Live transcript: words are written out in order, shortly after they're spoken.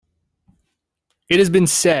It has been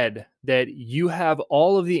said that you have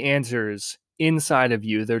all of the answers inside of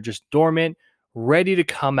you. They're just dormant, ready to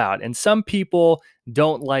come out. And some people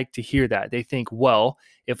don't like to hear that. They think, well,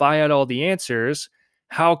 if I had all the answers,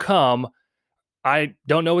 how come I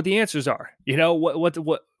don't know what the answers are? You know,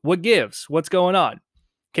 what gives? What's going on?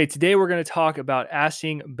 Okay, today we're going to talk about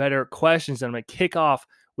asking better questions. And I'm going to kick off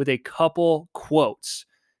with a couple quotes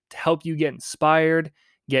to help you get inspired,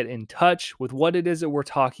 get in touch with what it is that we're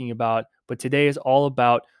talking about. But today is all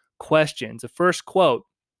about questions. The first quote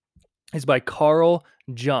is by Carl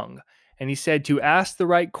Jung. And he said, to ask the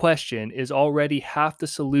right question is already half the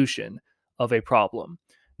solution of a problem.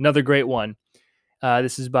 Another great one.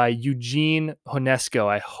 This is by Eugene Honesco.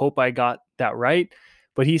 I hope I got that right.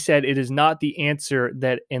 But he said, it is not the answer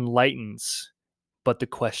that enlightens, but the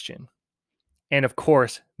question. And of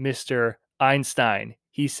course, Mr. Einstein,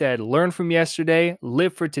 he said, learn from yesterday,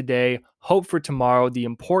 live for today, hope for tomorrow. The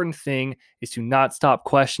important thing is to not stop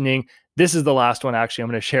questioning. This is the last one, actually, I'm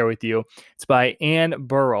going to share with you. It's by Anne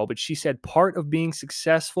Burrow. But she said, part of being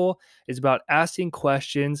successful is about asking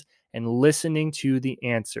questions and listening to the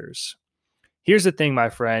answers. Here's the thing, my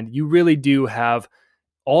friend, you really do have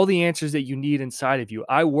all the answers that you need inside of you.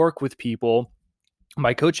 I work with people,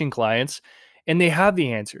 my coaching clients, and they have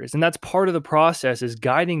the answers. And that's part of the process, is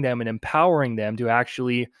guiding them and empowering them to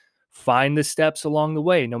actually find the steps along the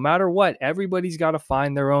way. No matter what, everybody's got to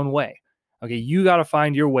find their own way. Okay, you got to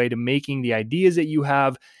find your way to making the ideas that you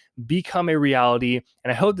have become a reality.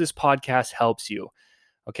 And I hope this podcast helps you.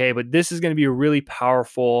 Okay, but this is going to be a really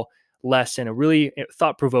powerful lesson, a really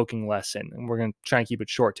thought-provoking lesson, and we're going to try and keep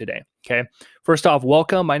it short today. Okay, first off,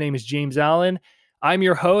 welcome. My name is James Allen. I'm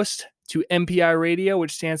your host to MPI Radio,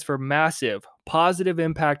 which stands for Massive Positive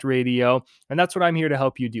Impact Radio, and that's what I'm here to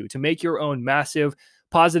help you do, to make your own massive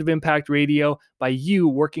positive impact radio by you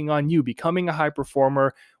working on you, becoming a high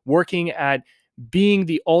performer, working at being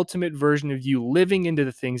the ultimate version of you, living into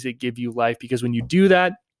the things that give you life, because when you do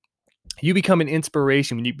that, you become an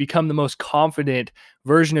inspiration. When you become the most confident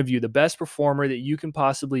version of you, the best performer that you can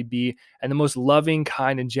possibly be, and the most loving,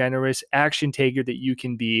 kind, and generous action taker that you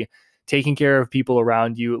can be, taking care of people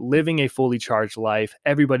around you, living a fully charged life.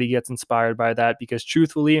 Everybody gets inspired by that, because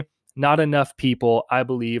truthfully, not enough people, I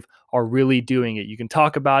believe, are really doing it. You can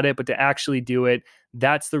talk about it, but to actually do it,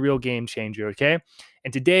 that's the real game changer, okay?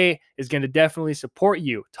 And today is going to definitely support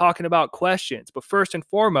you talking about questions. But first and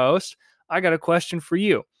foremost, I got a question for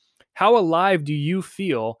you. How alive do you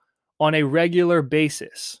feel on a regular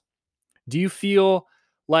basis? Do you feel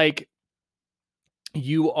like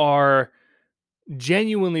you are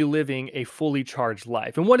genuinely living a fully charged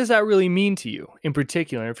life? And what does that really mean to you in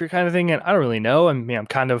particular? If you're kind of thinking, I don't really know, I'm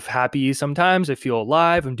kind of happy sometimes, I feel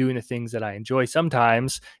alive, I'm doing the things that I enjoy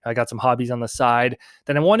sometimes, I got some hobbies on the side,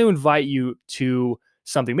 then I want to invite you to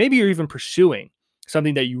something. Maybe you're even pursuing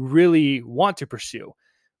something that you really want to pursue,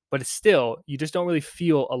 but it's still, you just don't really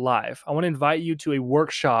feel alive. I want to invite you to a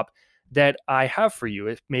workshop that I have for you.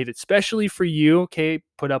 It made it specially for you, okay?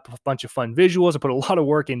 Put up a bunch of fun visuals. I put a lot of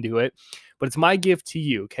work into it, but it's my gift to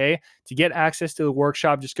you, okay? To get access to the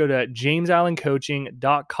workshop, just go to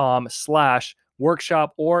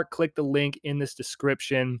jamesallencoaching.com/workshop or click the link in this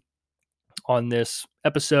description on this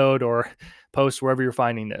episode or post, wherever you're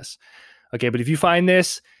finding this. Okay, but if you find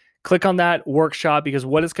this, click on that workshop, because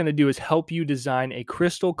what it's going to do is help you design a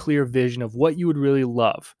crystal clear vision of what you would really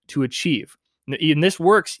love to achieve. And this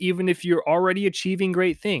works even if you're already achieving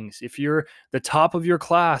great things. If you're the top of your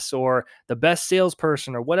class or the best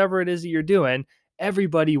salesperson or whatever it is that you're doing,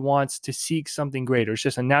 everybody wants to seek something greater. It's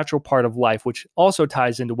just a natural part of life, which also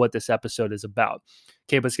ties into what this episode is about.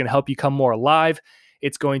 Okay, but it's going to help you come more alive.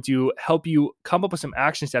 It's going to help you come up with some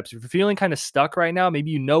action steps. If you're feeling kind of stuck right now,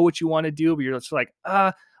 maybe you know what you want to do, but you're just like,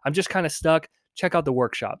 I'm just kind of stuck. Check out the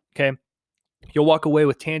workshop, okay? You'll walk away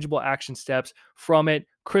with tangible action steps from it,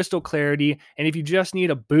 crystal clarity. And if you just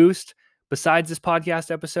need a boost besides this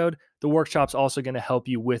podcast episode, the workshop's also going to help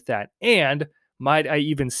you with that. And might I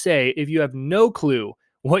even say, if you have no clue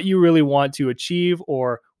what you really want to achieve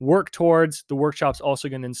or work towards, the workshop's also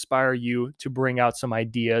going to inspire you to bring out some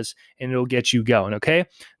ideas, and it'll get you going, okay?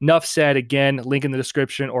 Enough said. Again, link in the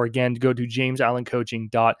description, or again, go to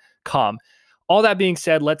jamesallencoaching.com. All that being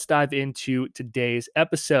said, let's dive into today's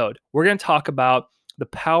episode. We're going to talk about the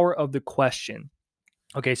power of the question.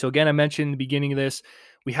 Okay, so again, I mentioned in the beginning of this,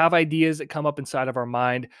 we have ideas that come up inside of our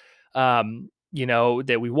mind, that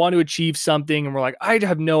we want to achieve something, and we're like, I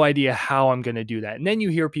have no idea how I'm going to do that. And then you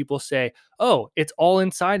hear people say, oh, it's all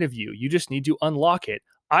inside of you. You just need to unlock it.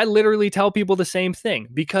 I literally tell people the same thing,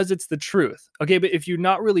 because it's the truth. Okay, but if you're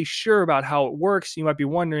not really sure about how it works, you might be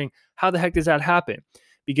wondering, how the heck does that happen?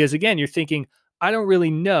 Because again, you're thinking, I don't really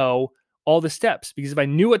know all the steps, because if I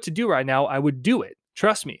knew what to do right now, I would do it.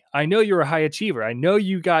 Trust me, I know you're a high achiever. I know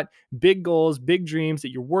you got big goals, big dreams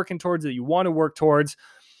that you're working towards, that you want to work towards,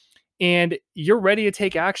 and you're ready to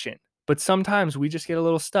take action. But sometimes we just get a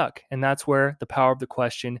little stuck. And that's where the power of the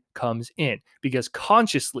question comes in, because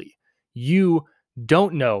consciously you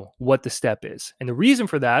don't know what the step is. And the reason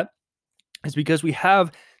for that is because we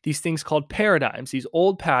have these things called paradigms, these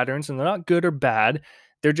old patterns, and they're not good or bad.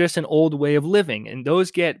 They're just an old way of living. And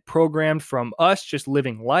those get programmed from us just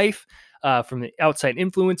living life, from the outside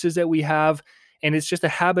influences that we have. And it's just the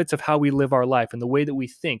habits of how we live our life and the way that we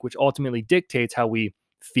think, which ultimately dictates how we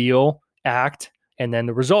feel, act, and then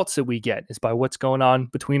the results that we get is by what's going on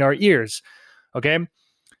between our ears. Okay.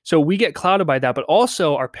 So we get clouded by that, but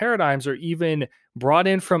also our paradigms are even brought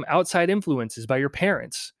in from outside influences by your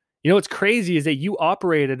parents. You know, what's crazy is that you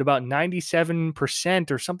operate at about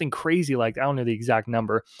 97% or something crazy like that. I don't know the exact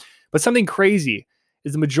number, but something crazy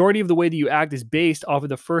is the majority of the way that you act is based off of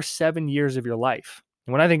the first 7 years of your life.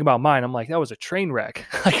 And when I think about mine, I'm like, that was a train wreck.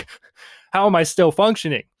 Like, how am I still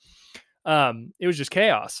functioning? It was just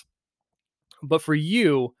chaos. But for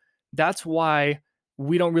you, that's why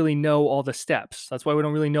we don't really know all the steps. That's why we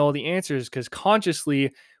don't really know all the answers, because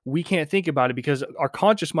consciously we can't think about it, because our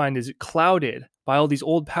conscious mind is clouded by all these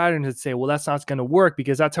old patterns that say, well, that's not going to work,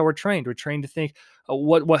 because that's how we're trained. We're trained to think,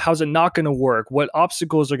 how's it not going to work? What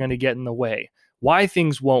obstacles are going to get in the way? Why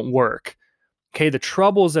things won't work? Okay, the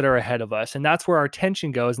troubles that are ahead of us. And that's where our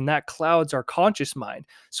attention goes, and that clouds our conscious mind.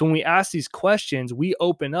 So when we ask these questions, we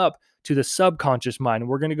open up to the subconscious mind. And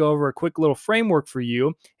we're going to go over a quick little framework for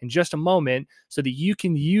you in just a moment so that you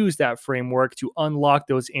can use that framework to unlock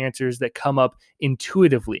those answers that come up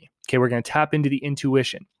intuitively. Okay, we're going to tap into the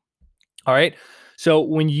intuition. All right, so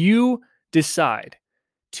when you decide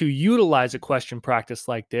to utilize a question practice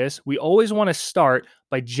like this, we always want to start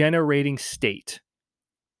by generating state.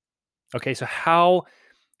 Okay, so how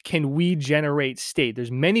can we generate state?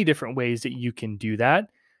 There's many different ways that you can do that.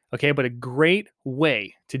 Okay, but a great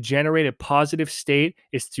way to generate a positive state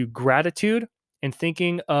is through gratitude and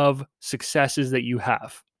thinking of successes that you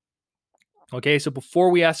have. Okay, so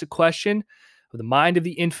before we ask a question of the mind of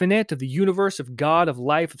the infinite, of the universe, of God, of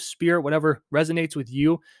life, of spirit, whatever resonates with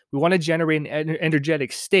you, we want to generate an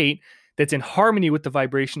energetic state that's in harmony with the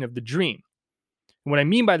vibration of the dream. And what I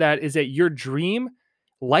mean by that is that your dream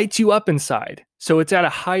lights you up inside. So it's at a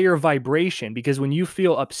higher vibration, because when you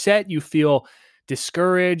feel upset, you feel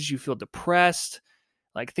discouraged, you feel depressed,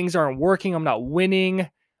 like things aren't working, I'm not winning,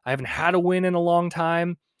 I haven't had a win in a long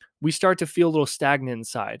time, we start to feel a little stagnant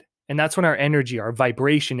inside. And that's when our energy, our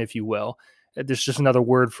vibration, if you will, there's just another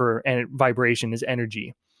word for vibration is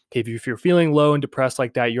energy. Okay, if you're feeling low and depressed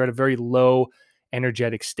like that, you're at a very low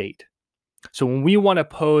energetic state. So when we want to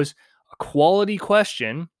pose a quality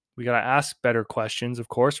question, we got to ask better questions, of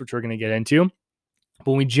course, which we're going to get into.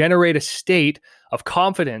 But when we generate a state of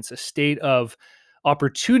confidence, a state of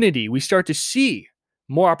opportunity, we start to see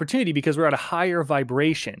more opportunity because we're at a higher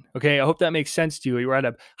vibration. Okay, I hope that makes sense to you. You're at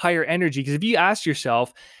a higher energy, because if you ask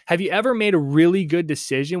yourself, have you ever made a really good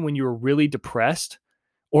decision when you were really depressed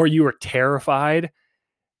or you were terrified,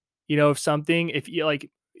 of something? If you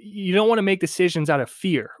you don't want to make decisions out of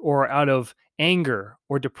fear or out of anger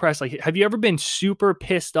or depressed. Like, have you ever been super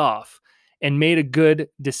pissed off and made a good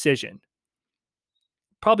decision?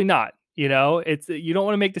 Probably not. It's, you don't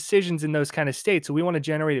want to make decisions in those kind of states. So we want to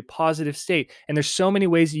generate a positive state. And there's so many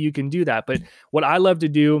ways that you can do that. But what I love to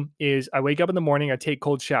do is I wake up in the morning, I take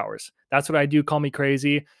cold showers. That's what I do. Call me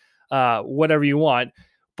crazy, whatever you want.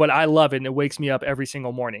 But I love it. And it wakes me up every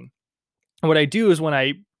single morning. And what I do is when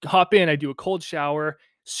I hop in, I do a cold shower,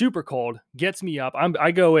 super cold, gets me up.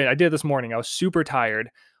 I go in. I did it this morning. I was super tired,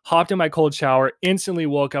 hopped in my cold shower, instantly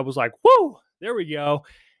woke up, was like, whoo, there we go.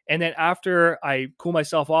 And then after I cool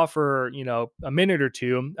myself off for, a minute or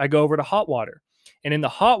two, I go over to hot water. And in the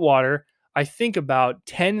hot water, I think about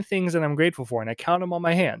 10 things that I'm grateful for, and I count them on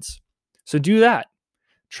my hands. So do that.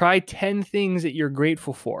 Try 10 things that you're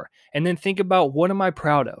grateful for. And then think about, what am I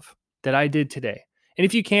proud of that I did today? And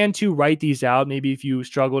if you can too, write these out. Maybe if you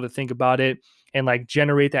struggle to think about it and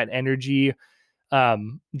generate that energy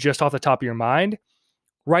just off the top of your mind,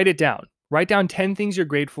 write it down. Write down 10 things you're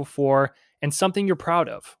grateful for and something you're proud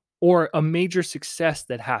of, or a major success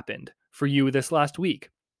that happened for you this last week.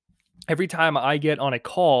 Every time I get on a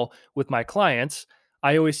call with my clients,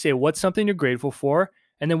 I always say, what's something you're grateful for?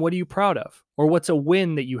 And then what are you proud of? Or what's a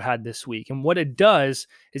win that you had this week? And what it does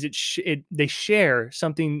is they share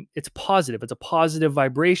something, it's positive. It's a positive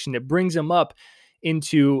vibration that brings them up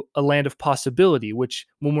into a land of possibility, which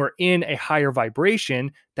when we're in a higher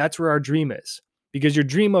vibration, that's where our dream is. Because your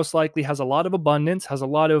dream most likely has a lot of abundance, has a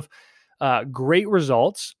lot of great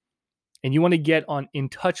results. And you want to get in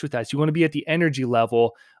touch with that. So you want to be at the energy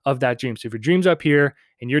level of that dream. So if your dream's up here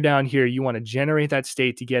and you're down here, you want to generate that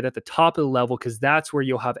state to get at the top of the level, because that's where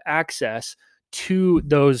you'll have access to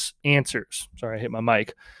those answers. Sorry, I hit my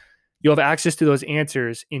mic. You'll have access to those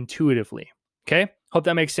answers intuitively. Okay. Hope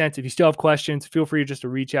that makes sense. If you still have questions, feel free just to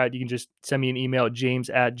reach out. You can just send me an email at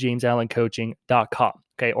james@jamesallencoaching.com.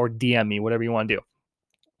 Okay. Or DM me, whatever you want to do.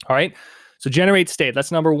 All right. So generate state.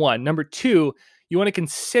 That's number one. Number two, you want to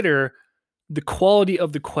consider the quality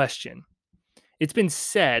of the question. It's been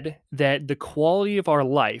said that the quality of our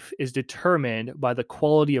life is determined by the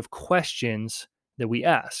quality of questions that we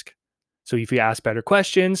ask. So if you ask better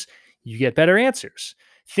questions, you get better answers.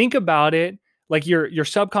 Think about it like your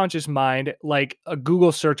subconscious mind, like a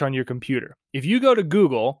Google search on your computer. If you go to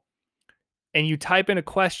Google and you type in a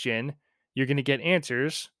question, you're going to get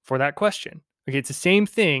answers for that question. Okay, it's the same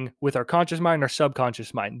thing with our conscious mind and our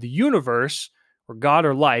subconscious mind. The universe, or God,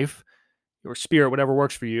 or life, or spirit, whatever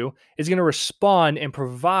works for you, is going to respond and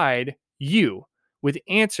provide you with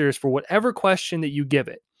answers for whatever question that you give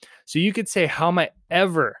it. So you could say, how am I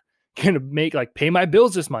ever going to pay my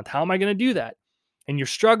bills this month? How am I going to do that? And you're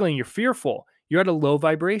struggling, you're fearful, you're at a low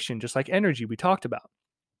vibration, just like energy we talked about.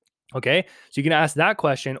 Okay, so you can ask that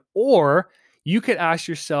question, or you could ask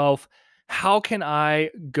yourself, how can I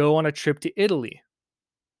go on a trip to Italy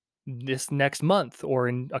this next month, or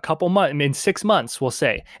in a couple months, in 6 months, we'll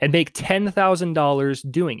say, and make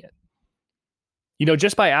 $10,000 doing it? You know,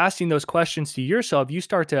 just by asking those questions to yourself, you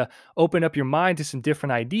start to open up your mind to some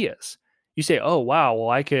different ideas. You say, oh, wow, well,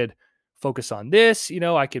 I could focus on this. You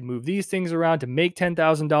know, I could move these things around to make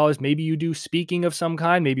 $10,000. Maybe you do speaking of some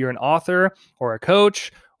kind. Maybe you're an author or a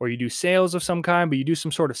coach, or you do sales of some kind, but you do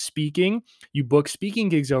some sort of speaking. You book speaking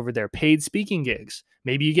gigs over there, paid speaking gigs.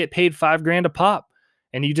 Maybe you get paid $5,000 a pop,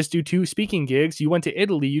 and you just do 2 speaking gigs. You went to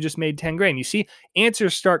Italy, you just made 10 grand. You see,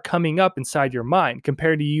 answers start coming up inside your mind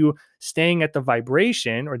compared to you staying at the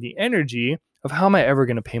vibration or the energy of, how am I ever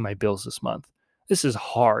going to pay my bills this month? This is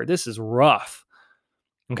hard. This is rough.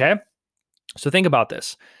 Okay. So think about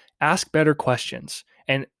this. Ask better questions.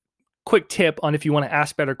 And quick tip on, if you want to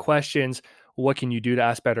ask better questions, what can you do to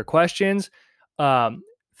ask better questions?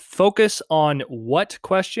 Focus on what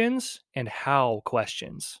questions and how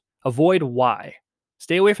questions. Avoid why.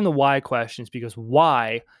 Stay away from the why questions, because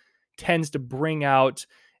why tends to bring out,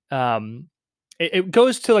 it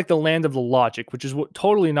goes to like the land of the logic, which is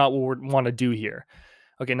totally not what we want to do here.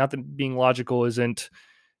 Okay, not that being logical isn't,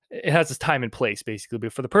 it has its time and place basically,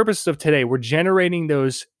 but for the purposes of today, we're generating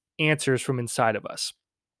those answers from inside of us.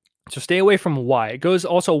 So stay away from why. It goes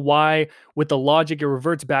also why with the logic, it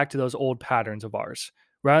reverts back to those old patterns of ours,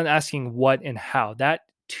 rather than asking what and how. That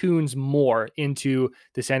tunes more into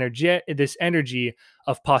this energy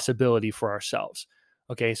of possibility for ourselves.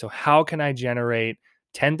 Okay, so how can I generate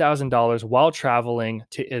 $10,000 while traveling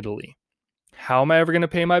to Italy? How am I ever going to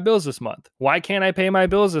pay my bills this month? Why can't I pay my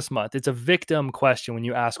bills this month? It's a victim question when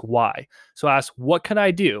you ask why. So ask, what can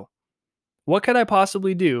I do? What could I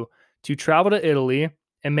possibly do to travel to Italy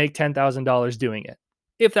and make $10,000 doing it?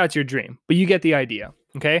 If that's your dream, but you get the idea.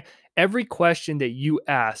 Okay. Every question that you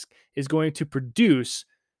ask is going to produce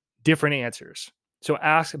different answers. So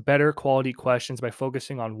ask better quality questions by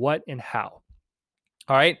focusing on what and how.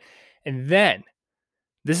 All right. And then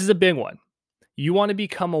this is a big one. You want to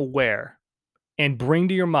become aware and bring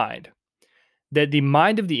to your mind that the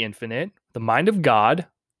mind of the infinite, the mind of God,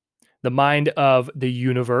 the mind of the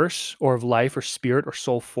universe, or of life or spirit or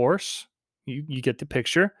soul force, you get the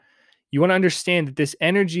picture. You want to understand that this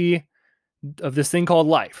energy of this thing called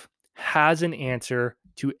life has an answer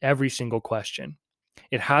to every single question.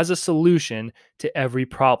 It has a solution to every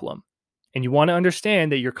problem. And you want to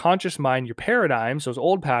understand that your conscious mind, your paradigms, those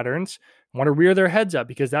old patterns, want to rear their heads up,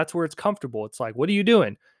 because that's where it's comfortable. It's like, what are you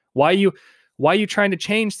doing? Why are you trying to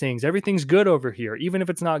change things? Everything's good over here, even if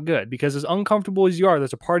it's not good. Because as uncomfortable as you are,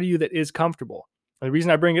 there's a part of you that is comfortable. And the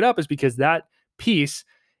reason I bring it up is because that piece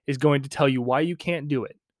is going to tell you why you can't do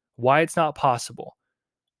it, why it's not possible.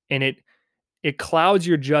 And it clouds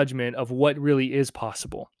your judgment of what really is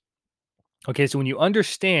possible. Okay, so when you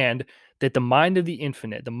understand that the mind of the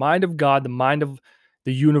infinite, the mind of God, the mind of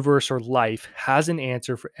the universe or life has an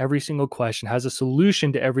answer for every single question, has a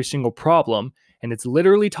solution to every single problem, and it's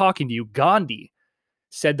literally talking to you. Gandhi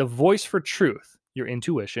said the voice for truth, your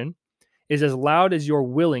intuition, is as loud as your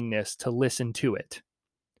willingness to listen to it.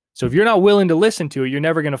 So if you're not willing to listen to it, you're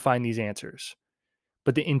never going to find these answers.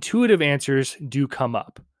 But the intuitive answers do come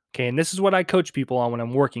up. Okay, and this is what I coach people on when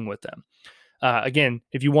I'm working with them. Again,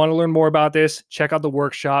 if you want to learn more about this, check out the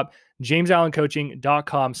workshop,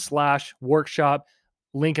 jamesallencoaching.com/workshop,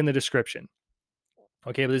 link in the description.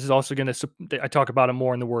 Okay, but this is also going to, I talk about it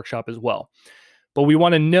more in the workshop as well. But we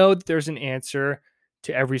want to know that there's an answer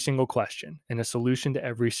to every single question and a solution to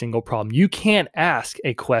every single problem. You can't ask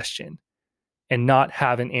a question and not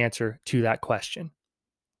have an answer to that question.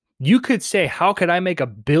 You could say, how could I make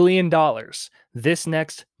 $1 billion this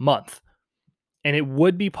next month? And it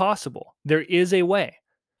would be possible. There is a way.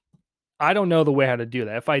 I don't know the way how to do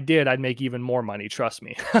that. If I did, I'd make even more money, trust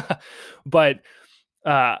me. But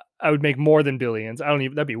I would make more than billions. I don't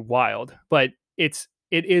even, that'd be wild. But it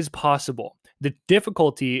is possible. The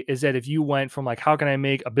difficulty is that if you went from like, how can I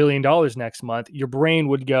make $1 billion next month? Your brain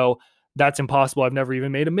would go, that's impossible. I've never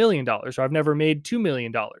even made $1 million, or I've never made $2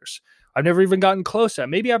 million. I've never even gotten close to that.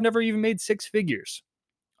 Maybe I've never even made 6 figures.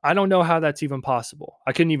 I don't know how that's even possible.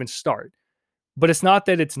 I couldn't even start. But it's not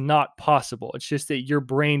that it's not possible. It's just that your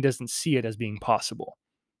brain doesn't see it as being possible.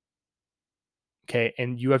 Okay.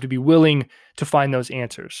 And you have to be willing to find those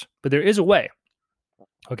answers. But there is a way.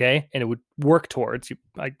 Okay. And it would work towards you.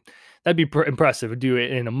 That'd be impressive to do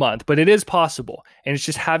it in a month, but it is possible. And it's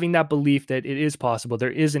just having that belief that it is possible. There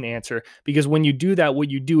is an answer, because when you do that, what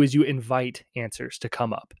you do is you invite answers to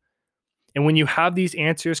come up. And when you have these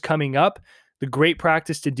answers coming up, the great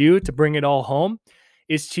practice to do to bring it all home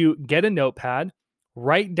is to get a notepad,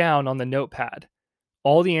 write down on the notepad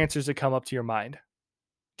all the answers that come up to your mind.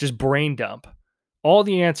 Just brain dump all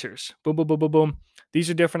the answers. Boom, boom, boom, boom, boom. These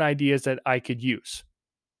are different ideas that I could use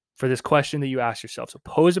for this question that you ask yourself. So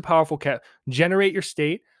pose a powerful, generate your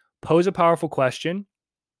state, pose a powerful question,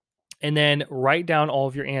 and then write down all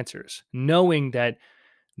of your answers, knowing that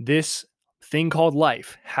this thing called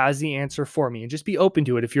life has the answer for me, and just be open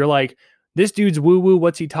to it. If you're like, this dude's woo woo,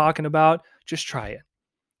 what's he talking about? Just try it.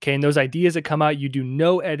 Okay. And those ideas that come out, you do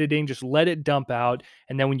no editing, just let it dump out.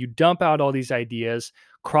 And then when you dump out all these ideas,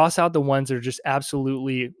 cross out the ones that are just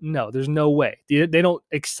absolutely no, there's no way. They don't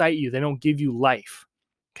excite you. They don't give you life.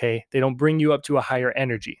 Okay. They don't bring you up to a higher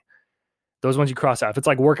energy. Those ones you cross out. If it's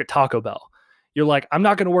like work at Taco Bell, you're like, I'm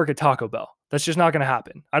not going to work at Taco Bell. That's just not going to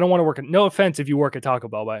happen. I don't want to work at, no offense if you work at Taco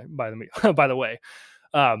Bell, by the way.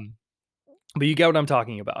 But you get what I'm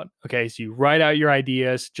talking about. Okay. So you write out your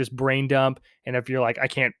ideas, just brain dump. And if you're like, I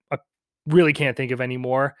really can't think of any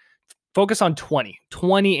more, focus on 20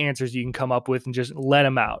 answers you can come up with and just let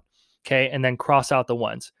them out. Okay. And then cross out the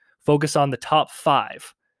ones. Focus on the top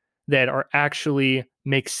 5 that are actually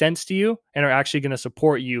make sense to you and are actually going to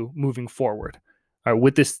support you moving forward. All right,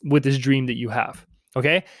 with this dream that you have.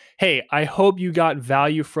 Okay. Hey, I hope you got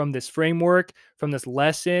value from this framework, from this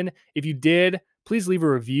lesson. If you did, please leave a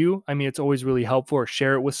review. I mean, it's always really helpful, or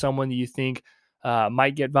share it with someone that you think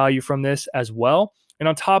might get value from this as well. And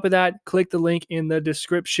on top of that, click the link in the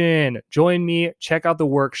description. Join me, check out the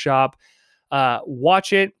workshop,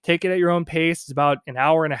 watch it, take it at your own pace. It's about an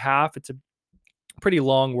hour and a half. It's a pretty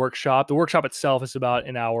long workshop. The workshop itself is about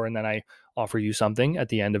an hour, and then I offer you something at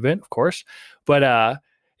the end of it, of course. But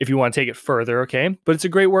if you want to take it further, okay. But it's a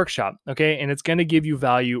great workshop, okay, and it's going to give you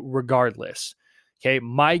value regardless. Okay,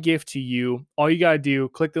 my gift to you, all you got to do,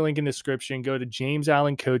 click the link in the description, go to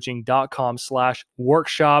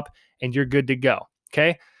jamesallencoaching.com/workshop, and you're good to go.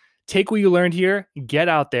 Okay, take what you learned here, get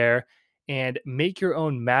out there, and make your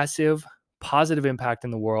own massive positive impact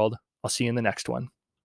in the world. I'll see you in the next one.